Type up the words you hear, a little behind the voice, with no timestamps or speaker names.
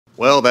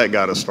Well, that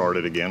got us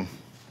started again.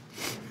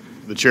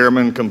 The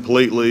chairman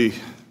completely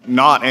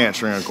not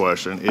answering a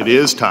question. It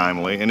is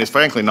timely, and it's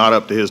frankly not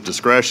up to his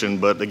discretion,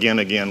 but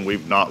again,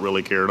 we've not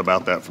really cared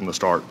about that from the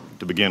start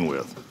to begin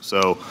with.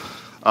 So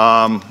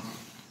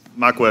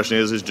my question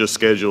is just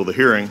schedule the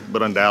hearing,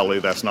 but undoubtedly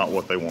that's not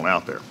what they want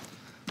out there.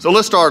 So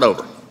let's start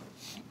over,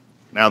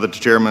 now that the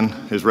chairman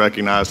is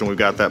recognized and we've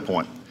got that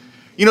point.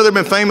 You know, there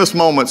have been famous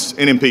moments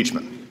in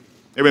impeachment.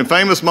 There have been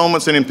famous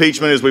moments in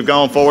impeachment as we've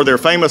gone forward. There are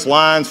famous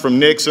lines from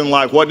Nixon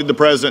like, what did the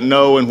president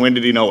know and when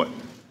did he know it?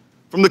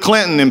 From the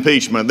Clinton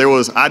impeachment, there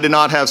was, I did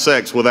not have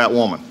sex with that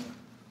woman.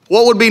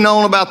 What would be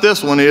known about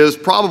this one is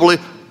probably,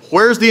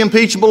 where's the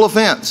impeachable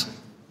offense?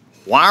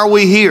 Why are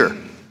we here?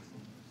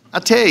 I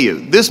tell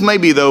you, this may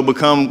be, though,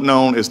 become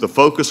known as the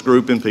focus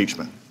group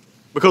impeachment.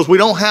 Because we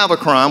don't have a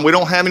crime, we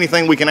don't have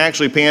anything we can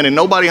actually pin, and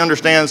nobody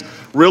understands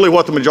really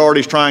what the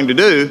majority is trying to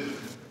do,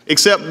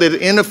 except that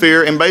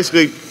interfere and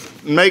basically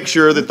make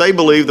sure that they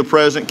believe the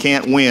president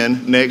can't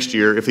win next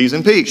year if he's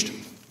impeached.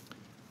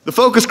 The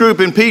focus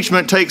group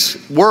impeachment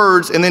takes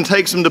words and then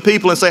takes them to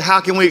people and say, how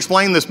can we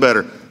explain this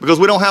better? Because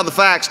we don't have the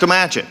facts to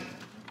match it.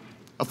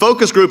 A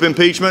focus group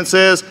impeachment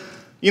says,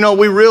 you know,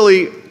 we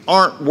really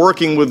aren't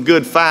working with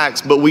good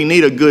facts, but we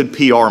need a good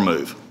PR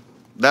move.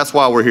 That's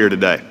why we're here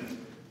today.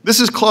 This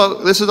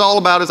is all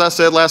about, as I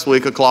said last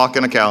week, a clock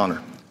and a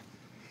calendar.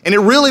 And it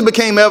really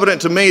became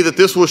evident to me that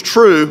this was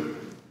true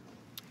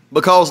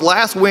because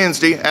last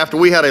Wednesday, after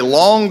we had a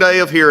long day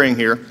of hearing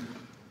here,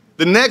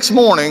 the next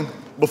morning,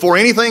 before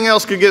anything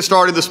else could get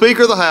started, the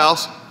Speaker of the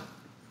House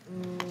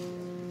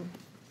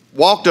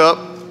walked up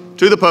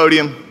to the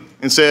podium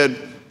and said,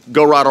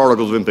 go write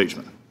articles of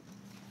impeachment.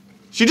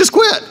 She just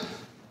quit.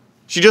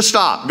 She just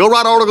stopped. Go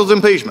write articles of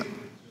impeachment.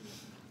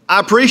 I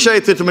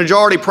appreciate that the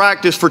majority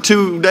practiced for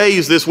 2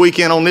 days this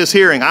weekend on this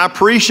hearing. I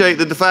appreciate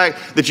that the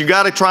fact that you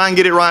got to try and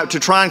get it right to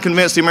try and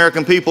convince the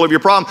American people of your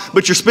problem,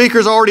 but your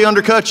speaker's already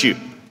undercut you.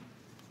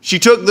 She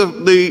took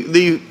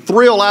the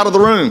thrill out of the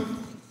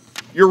room.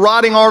 You're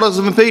writing articles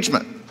of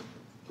impeachment.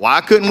 Why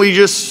couldn't we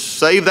just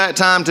save that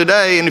time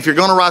today, and if you're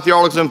going to write the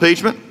articles of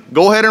impeachment,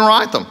 go ahead and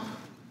write them?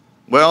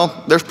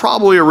 Well, there's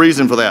probably a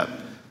reason for that.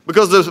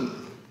 Because the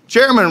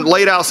chairman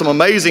laid out some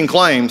amazing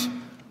claims,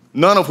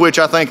 none of which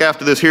I think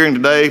after this hearing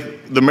today,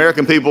 the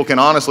American people can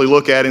honestly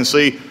look at and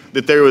see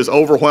that there is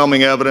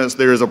overwhelming evidence,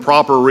 there is a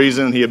proper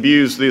reason he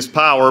abused this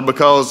power,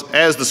 because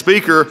as the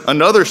Speaker,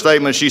 another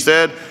statement she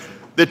said,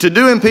 that to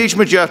do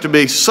impeachment you have to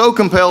be so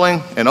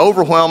compelling and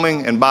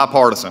overwhelming and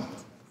bipartisan,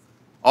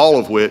 all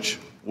of which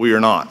we are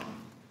not.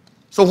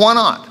 So why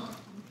not?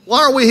 Why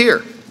are we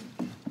here?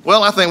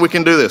 Well, I think we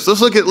can do this. Let's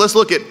look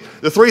at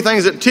the three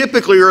things that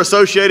typically are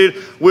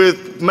associated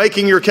with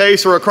making your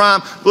case for a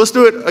crime. Let's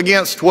do it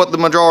against what the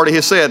majority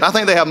has said. I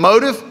think they have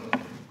motive,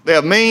 they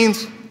have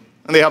means,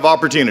 and they have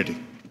opportunity.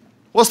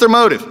 What's their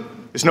motive?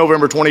 It's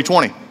November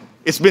 2020.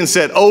 It's been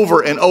said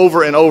over and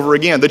over and over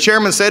again. The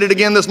chairman said it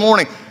again this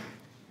morning.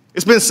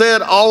 It's been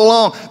said all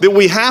along that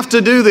we have to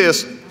do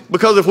this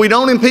because if we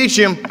don't impeach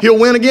him, he'll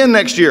win again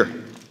next year.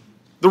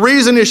 The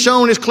reason is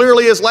shown as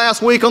clearly as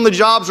last week on the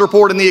jobs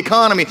report in the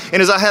economy.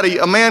 And as I had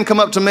a man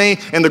come up to me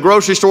in the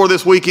grocery store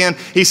this weekend,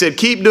 he said,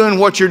 keep doing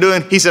what you're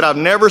doing. He said, I've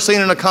never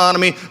seen an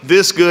economy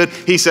this good.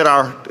 He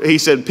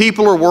said,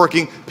 people are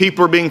working,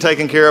 people are being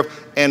taken care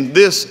of, and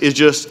this is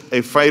just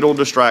a fatal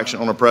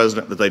distraction on a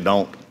president that they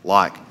don't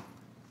like.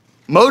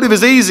 Motive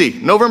is easy.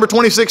 November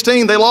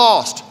 2016, they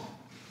lost.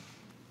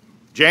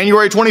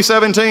 January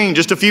 2017,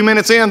 just a few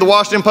minutes in, the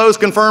Washington Post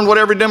confirmed what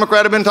every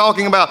Democrat had been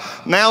talking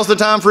about. Now's the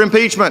time for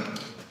impeachment.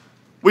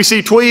 We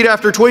see tweet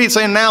after tweet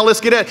saying, now let's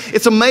get at it.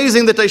 It's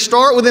amazing that they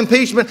start with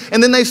impeachment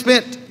and then they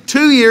spent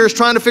 2 years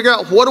trying to figure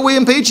out what do we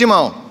impeach him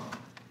on?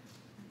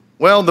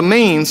 Well, the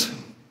means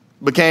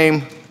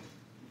became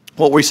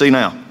what we see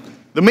now.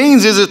 The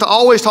means is to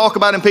always talk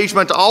about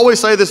impeachment, to always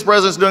say this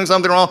president's doing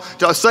something wrong,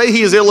 to say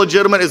he is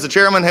illegitimate, as the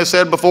chairman has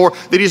said before,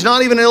 that he's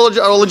not even a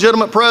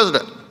legitimate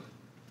president.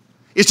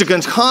 Is to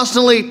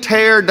constantly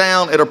tear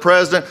down at a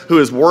president who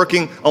is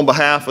working on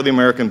behalf of the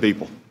American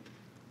people.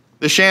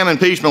 The sham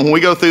impeachment, when we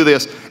go through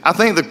this, I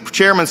think the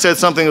chairman said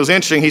something that was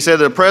interesting. He said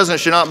that a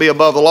president should not be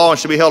above the law and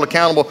should be held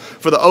accountable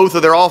for the oath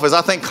of their office.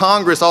 I think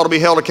Congress ought to be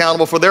held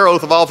accountable for their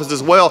oath of office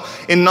as well,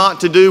 and not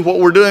to do what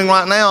we're doing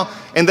right now,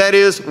 and that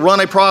is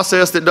run a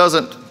process that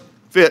doesn't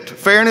fit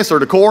fairness or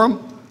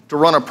decorum, to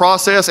run a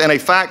process and a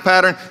fact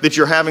pattern that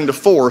you're having to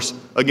force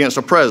against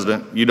a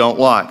president you don't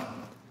like.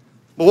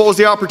 But what was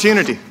the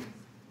opportunity?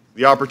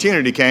 The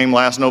opportunity came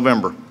last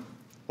November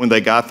when they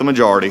got the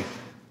majority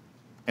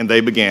and they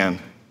began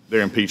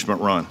their impeachment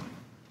run.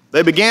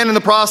 They began in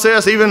the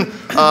process, even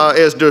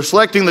as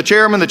selecting the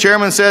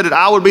chairman said that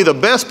I would be the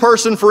best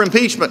person for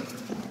impeachment.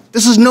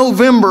 This is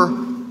November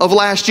of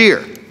last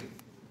year.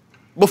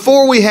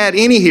 Before we had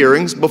any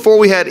hearings, before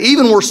we had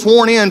even were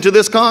sworn in to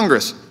this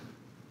Congress.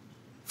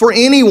 For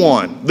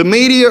anyone, the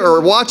media or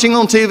watching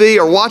on TV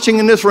or watching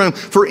in this room,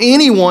 for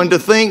anyone to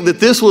think that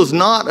this was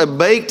not a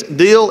baked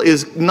deal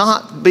is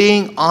not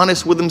being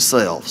honest with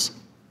themselves.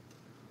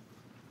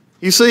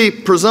 You see,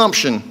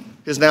 presumption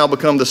has now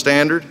become the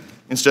standard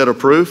instead of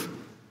proof.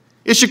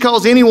 It should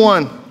cause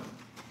anyone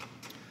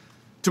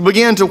to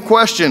begin to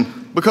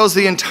question, because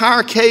the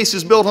entire case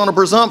is built on a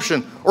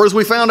presumption, or as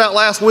we found out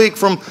last week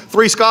from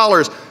 3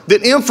 scholars,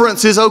 that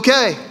inference is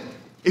okay.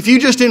 If you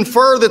just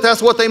infer that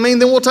that's what they mean,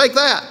 then we'll take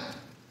that.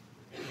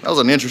 That was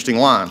an interesting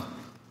line.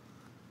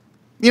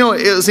 You know,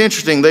 it was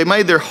interesting. They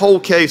made their whole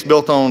case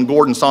built on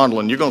Gordon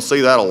Sondland. You're going to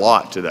see that a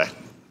lot today.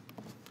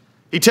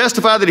 He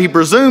testified that he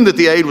presumed that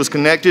the aid was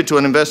connected to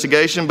an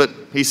investigation, but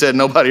he said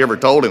nobody ever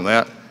told him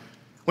that.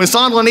 When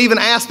Sondland even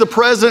asked the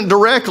president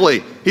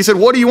directly, he said,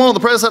 "What do you want?" The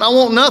president said, "I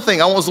want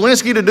nothing. I want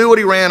Zelensky to do what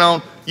he ran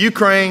on."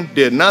 Ukraine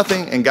did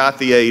nothing and got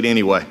the aid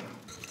anyway.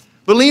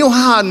 But you know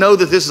how I know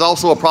that this is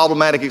also a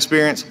problematic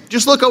experience?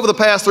 Just look over the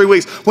past 3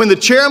 weeks. When the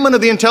chairman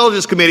of the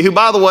Intelligence Committee, who,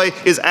 by the way,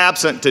 is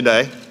absent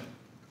today,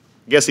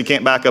 I guess he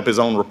can't back up his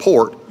own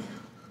report,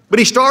 but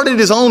he started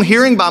his own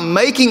hearing by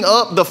making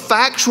up the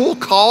factual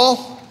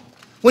call.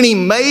 When he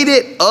made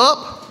it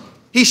up,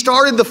 he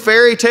started the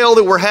fairy tale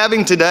that we're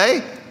having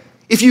today.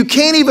 If you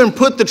can't even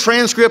put the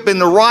transcript in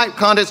the right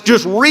context,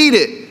 just read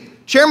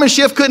it. Chairman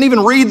Schiff couldn't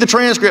even read the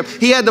transcript.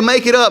 He had to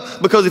make it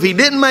up, because if he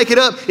didn't make it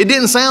up, it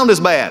didn't sound as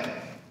bad.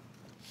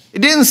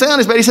 It didn't sound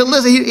as bad. He said,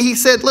 listen, he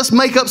said, let's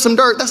make up some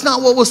dirt. That's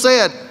not what was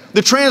said.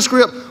 The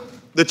transcript,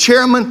 the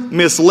chairman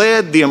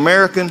misled the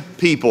American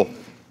people.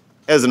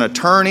 As an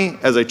attorney,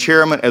 as a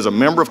chairman, as a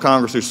member of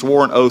Congress who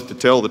swore an oath to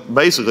tell,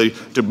 basically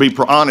to be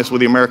honest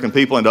with the American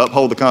people and to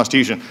uphold the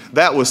Constitution,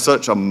 that was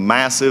such a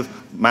massive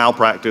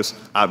malpractice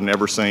I've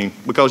never seen.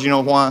 Because you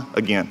know why?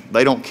 Again,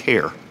 they don't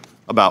care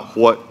about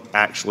what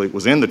actually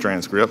was in the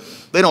transcript.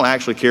 They don't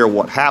actually care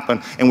what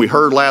happened. And we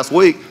heard last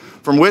week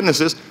from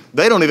witnesses,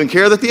 they don't even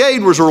care that the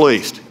aid was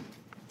released.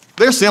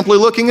 They're simply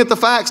looking at the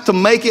facts to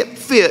make it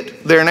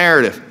fit their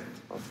narrative.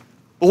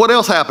 But what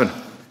else happened?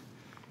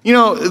 You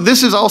know,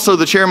 this is also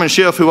the Chairman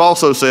Schiff who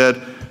also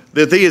said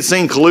that he had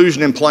seen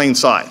collusion in plain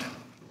sight.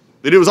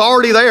 That it was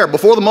already there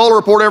before the Mueller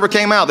report ever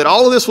came out, that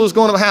all of this was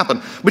going to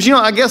happen. But you know,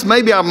 I guess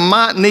maybe I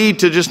might need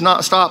to just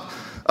not stop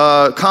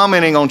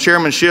commenting on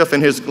Chairman Schiff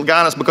and his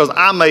guidance, because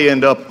I may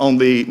end up on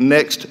the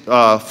next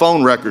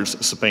phone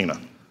records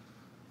subpoena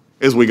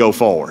as we go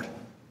forward.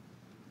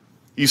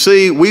 You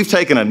see, we've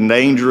taken a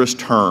dangerous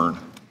turn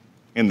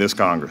in this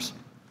Congress.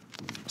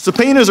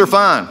 Subpoenas are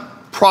fine,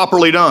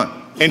 properly done,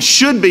 and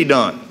should be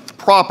done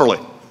properly,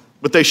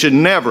 but they should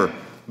never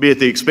be at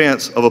the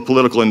expense of a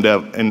political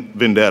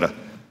vendetta.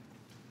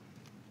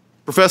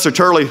 Professor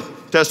Turley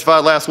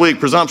testified last week,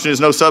 presumption is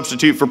no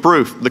substitute for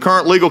proof. The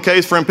current legal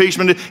case for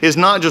impeachment is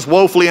not just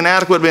woefully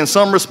inadequate, but in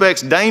some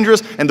respects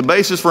dangerous and the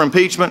basis for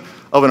impeachment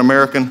of an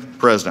American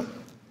president.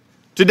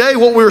 Today,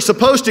 what we were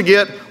supposed to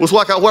get was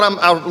like I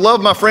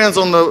love my friends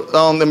on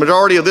the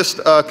majority of this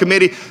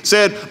committee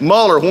said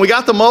Mueller. When we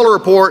got the Mueller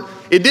report,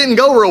 it didn't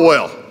go real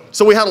well.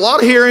 So we had a lot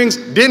of hearings,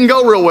 didn't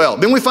go real well.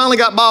 Then we finally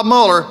got Bob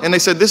Mueller, and they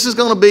said this is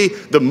going to be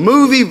the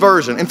movie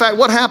version. In fact,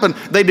 what happened,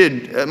 they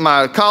did,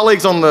 my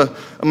colleagues on the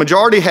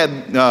majority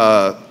had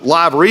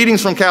live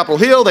readings from Capitol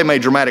Hill. They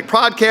made dramatic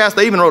podcasts.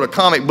 They even wrote a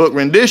comic book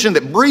rendition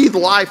that breathed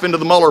life into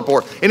the Mueller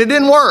report, and it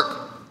didn't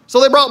work.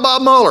 So they brought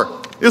Bob Mueller.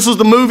 This was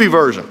the movie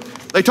version.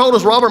 They told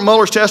us Robert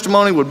Mueller's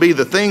testimony would be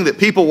the thing that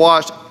people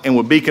watched and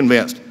would be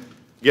convinced.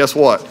 Guess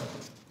what?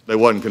 They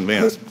wasn't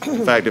convinced.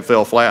 In fact, it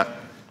fell flat.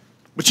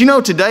 But you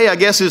know, today, I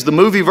guess, is the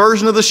movie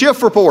version of the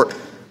Schiff report.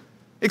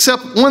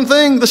 Except one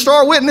thing, the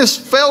star witness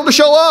failed to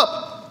show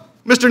up.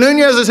 Mr.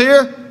 Nunez is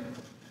here.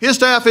 His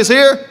staff is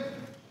here.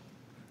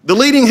 The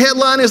leading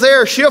headline is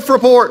there, Schiff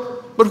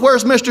report. But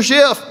where's Mr.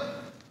 Schiff?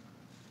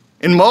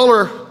 In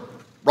Mueller,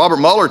 Robert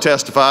Mueller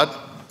testified.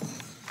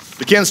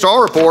 The Ken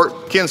Starr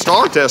report, Ken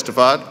Starr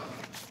testified.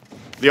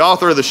 The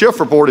author of the Schiff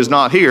report is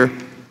not here.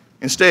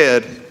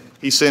 Instead,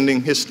 he's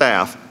sending his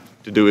staff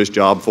to do his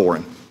job for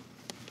him.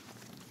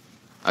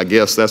 I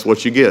guess that's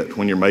what you get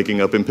when you're making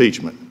up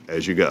impeachment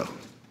as you go.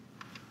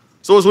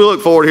 So as we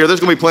look forward here, there's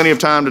going to be plenty of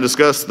time to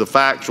discuss the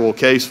factual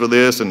case for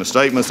this and the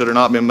statements that are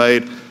not being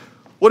made.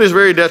 What is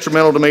very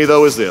detrimental to me,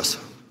 though, is this.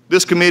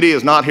 This committee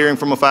is not hearing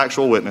from a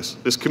factual witness.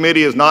 This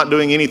committee is not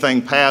doing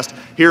anything past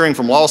hearing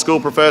from law school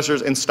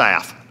professors and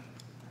staff.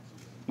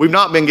 We've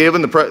not been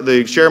given,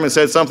 the chairman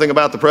said something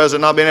about the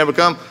president not being able to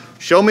come.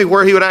 Show me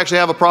where he would actually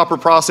have a proper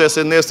process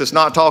in this that's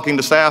not talking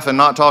to staff and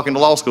not talking to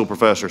law school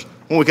professors,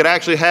 when we could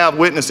actually have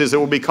witnesses that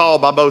would be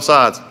called by both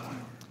sides.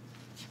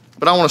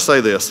 But I want to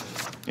say this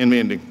in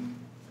ending.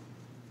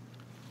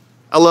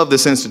 I love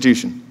this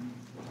institution.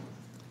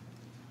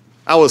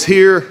 I was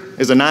here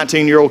as a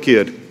 19-year-old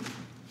kid,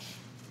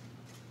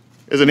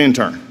 as an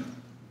intern,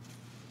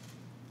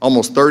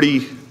 almost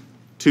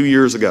 32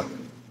 years ago.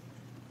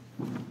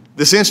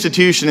 This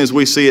institution, as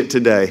we see it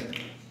today,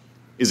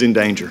 is in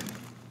danger.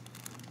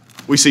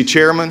 We see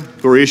chairmen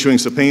who are issuing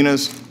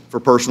subpoenas for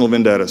personal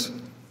vendettas.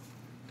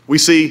 We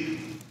see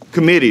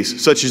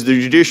committees, such as the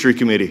Judiciary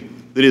Committee,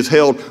 that has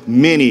held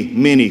many,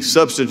 many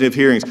substantive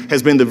hearings,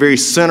 has been the very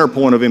center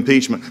point of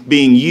impeachment,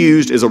 being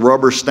used as a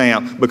rubber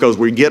stamp because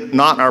we get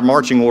not our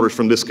marching orders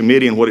from this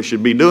committee and what it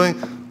should be doing,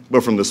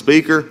 but from the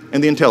Speaker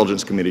and the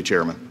Intelligence Committee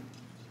Chairman.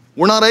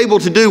 We're not able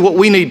to do what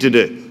we need to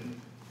do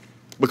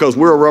because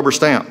we're a rubber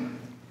stamp.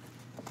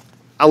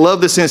 I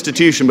love this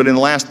institution, but in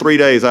the last 3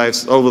 days,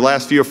 over the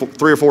last 3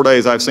 or 4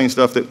 days, I've seen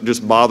stuff that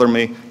just bother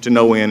me to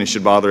no end and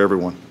should bother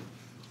everyone.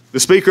 The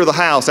Speaker of the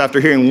House,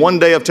 after hearing 1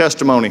 day of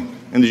testimony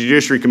in the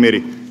Judiciary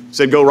Committee,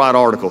 said, go write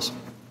articles.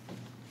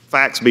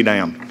 Facts be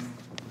damned.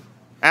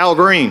 Al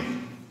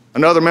Green,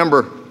 another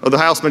member of the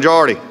House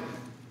majority,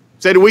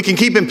 said we can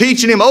keep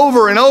impeaching him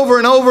over and over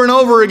and over and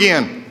over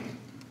again.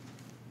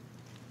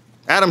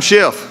 Adam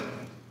Schiff,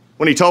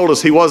 when he told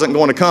us he wasn't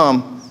going to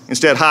come,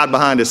 instead hide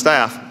behind his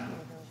staff,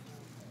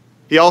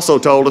 he also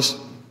told us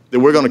that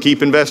we're going to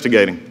keep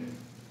investigating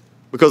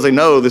because they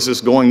know this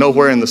is going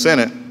nowhere in the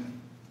Senate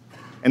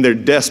and they're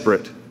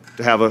desperate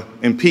to have an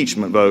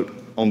impeachment vote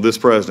on this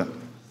president.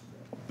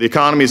 The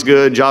economy is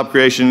good, job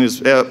creation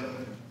is up,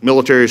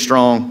 military is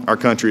strong, our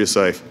country is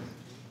safe.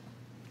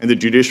 And the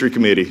Judiciary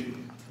Committee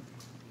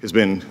has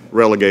been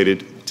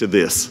relegated to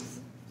this.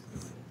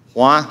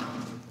 Why?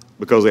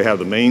 Because they have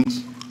the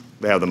means,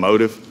 they have the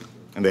motive,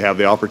 and they have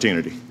the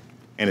opportunity.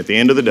 And at the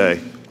end of the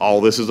day,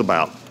 all this is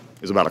about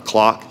a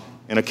clock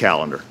and a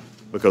calendar,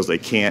 because they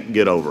can't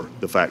get over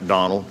the fact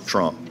Donald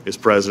Trump is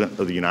president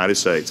of the United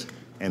States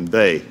and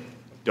they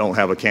don't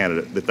have a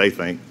candidate that they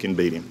think can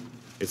beat him.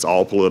 It's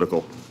all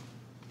political.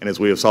 And as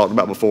we have talked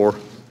about before,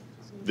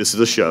 this is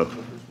a show.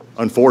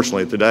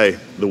 Unfortunately, today,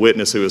 the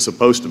witness who is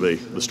supposed to be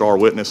the star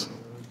witness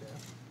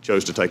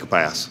chose to take a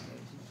pass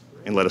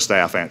and let a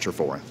staff answer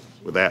for him.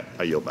 With that,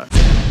 I yield back.